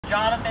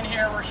Jonathan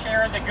here. We're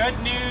sharing the good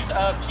news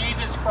of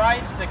Jesus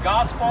Christ, the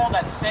gospel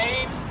that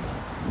saves.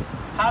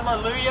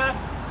 Hallelujah.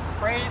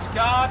 Praise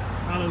God.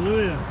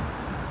 Hallelujah.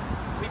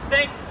 We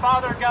thank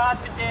Father God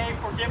today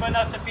for giving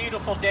us a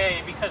beautiful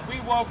day, because we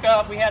woke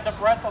up, we had the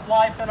breath of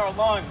life in our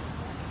lungs.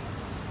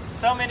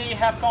 So many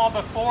have gone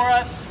before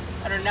us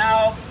and are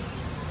now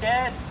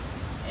dead,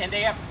 and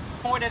they have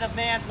appointed a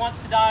man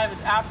once to die,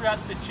 and after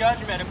that's the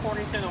judgment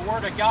according to the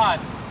word of God.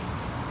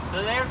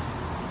 So they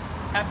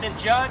have been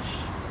judged.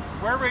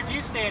 Where would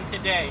you stand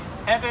today?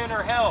 Heaven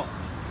or hell?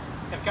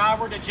 If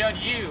God were to judge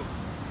you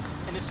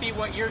and to see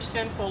what your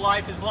sinful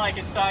life is like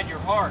inside your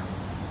heart.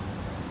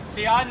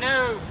 See, I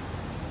know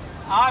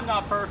I'm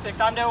not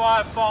perfect. I know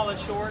I've fallen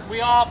short.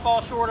 We all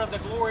fall short of the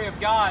glory of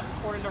God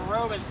according to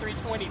Romans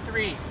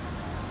 3:23.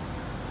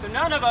 So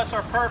none of us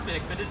are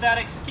perfect, but is that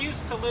excuse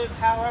to live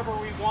however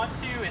we want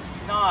to? It's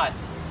not.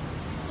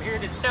 I'm here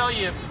to tell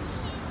you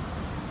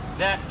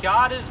that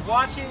God is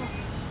watching.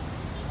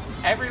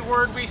 Every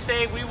word we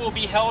say, we will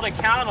be held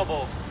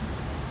accountable.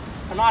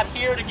 I'm not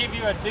here to give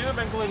you a doom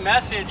and gloom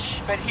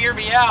message, but hear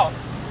me out.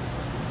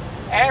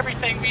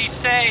 Everything we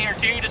say or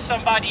do to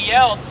somebody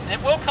else,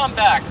 it will come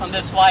back on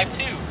this life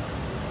too.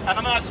 And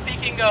I'm not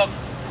speaking of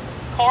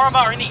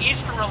karma or any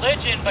Eastern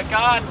religion, but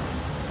God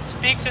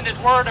speaks in His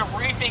word of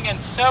reaping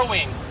and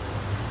sowing.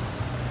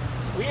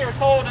 We are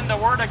told in the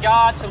word of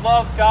God to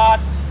love God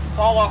with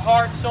all our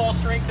heart, soul,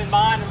 strength, and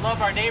mind, and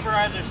love our neighbor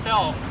as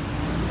ourselves.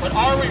 But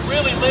are we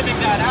really living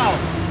that out?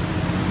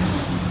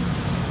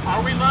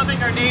 Are we loving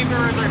our neighbor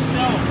as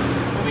ourselves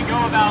when we go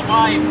about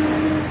life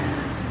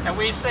and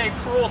we say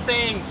cruel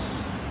things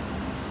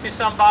to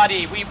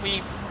somebody? We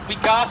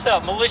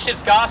gossip,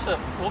 malicious gossip.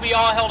 We'll be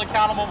all held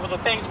accountable for the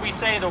things we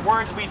say, the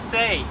words we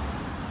say.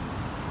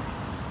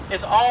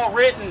 It's all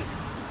written.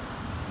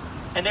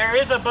 And there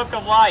is a book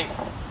of life.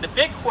 The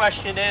big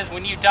question is,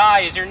 when you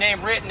die, is your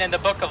name written in the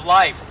book of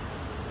life?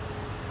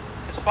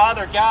 Because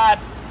Father God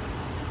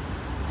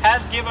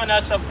has given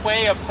us a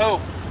way of hope.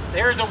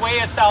 There is a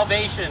way of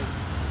salvation.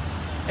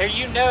 There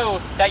you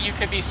know that you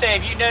could be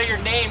saved. You know your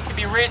name could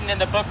be written in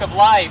the book of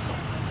life.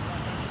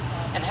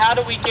 And how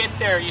do we get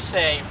there, you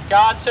say?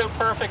 God's so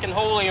perfect and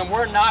holy, and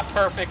we're not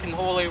perfect and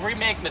holy. We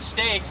make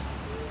mistakes.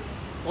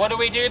 What do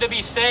we do to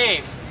be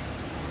saved?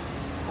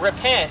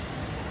 Repent.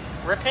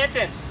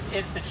 Repentance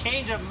is the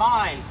change of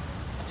mind.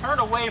 Turn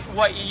away from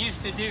what you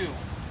used to do.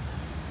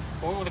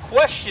 Well, the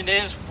question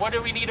is, what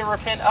do we need to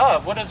repent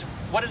of? What is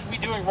we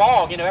doing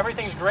wrong? You know,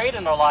 everything's great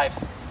in our life.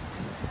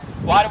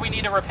 Why do we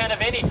need to repent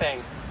of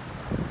anything?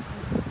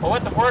 Well,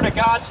 what the Word of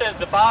God says,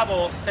 the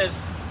Bible says,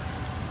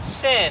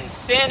 sin.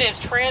 Sin is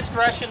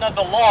transgression of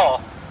the law.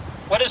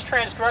 What does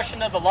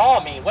transgression of the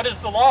law mean? What is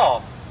the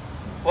law?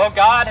 Well,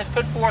 God has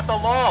put forth a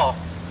law.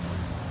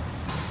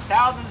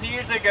 Thousands of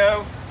years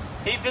ago,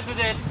 He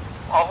visited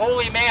a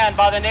holy man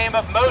by the name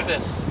of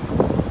Moses.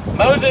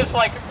 Moses,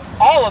 like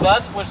all of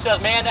us, was just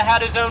a man that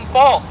had his own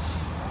faults.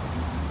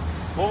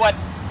 Well, what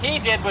he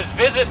did was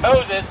visit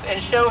Moses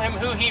and show him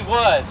who he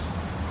was.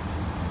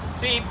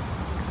 See,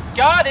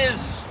 God is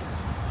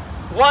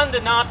one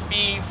to not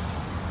be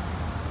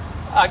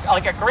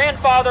like a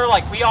grandfather,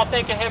 like we all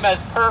think of Him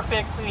as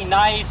perfectly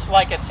nice,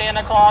 like a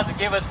Santa Claus to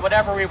give us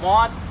whatever we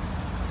want.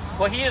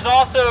 Well, He is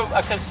also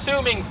a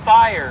consuming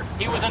fire.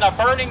 He was in a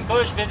burning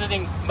bush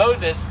visiting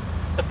Moses.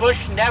 The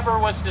bush never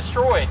was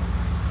destroyed.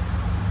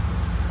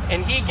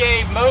 And He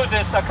gave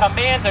Moses a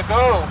command to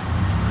go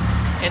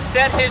and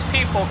set His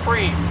people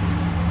free.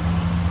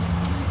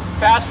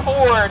 Fast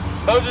forward,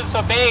 Moses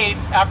obeyed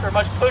after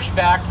much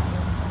pushback,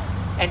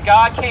 and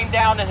God came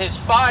down in His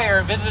fire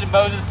and visited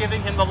Moses,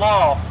 giving him the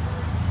law.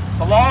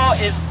 The law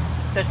is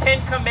the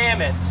 10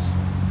 Commandments.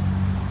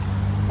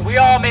 We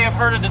all may have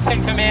heard of the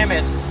 10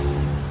 Commandments.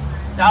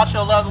 Thou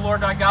shalt love the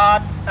Lord thy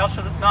God. Thou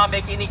shalt not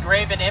make any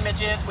graven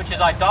images, which is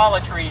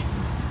idolatry.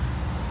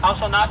 Thou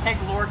shalt not take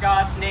the Lord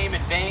God's name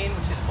in vain,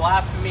 which is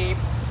blasphemy.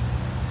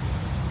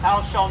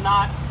 Thou shalt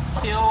not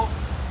kill.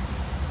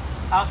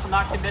 Thou shalt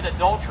not commit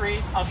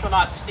adultery. Thou shalt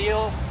not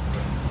steal.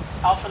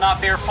 Thou shalt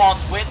not bear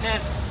false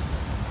witness.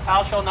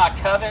 Thou shalt not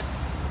covet.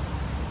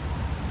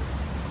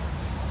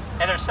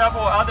 And there's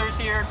several others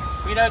here.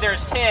 We know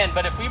there's 10,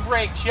 but if we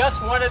break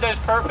just one of those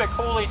perfect,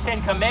 holy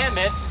 10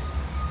 commandments,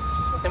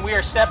 then we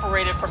are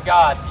separated from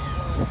God.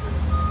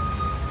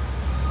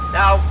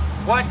 Now,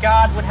 what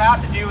God would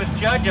have to do is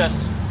judge us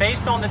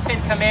based on the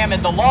 10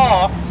 Commandments, the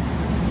law,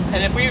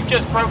 and if we've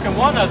just broken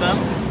one of them,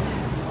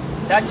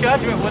 that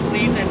judgment would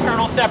lead to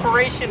eternal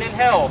separation in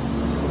hell.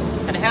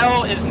 And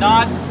hell is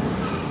not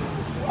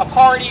a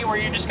party where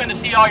you're just going to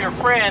see all your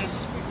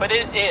friends, but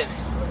it is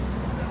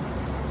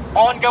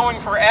ongoing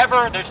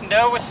forever. There's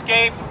no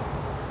escape,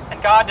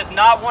 and God does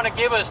not want to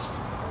give us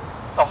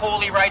the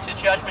holy,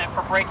 righteous judgment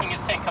for breaking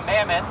His 10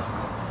 Commandments.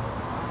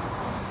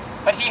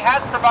 But He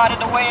has provided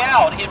a way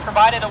out. He has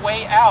provided a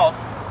way out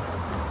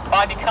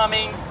by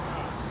becoming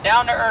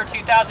down to earth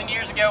 2,000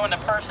 years ago in the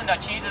person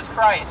of Jesus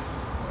Christ.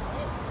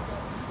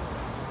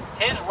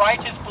 His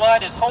righteous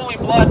blood, His holy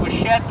blood was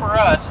shed for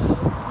us.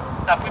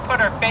 Now if we put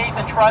our faith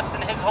and trust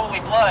in His holy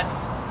blood,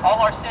 all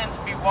our sins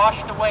will be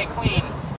washed away clean.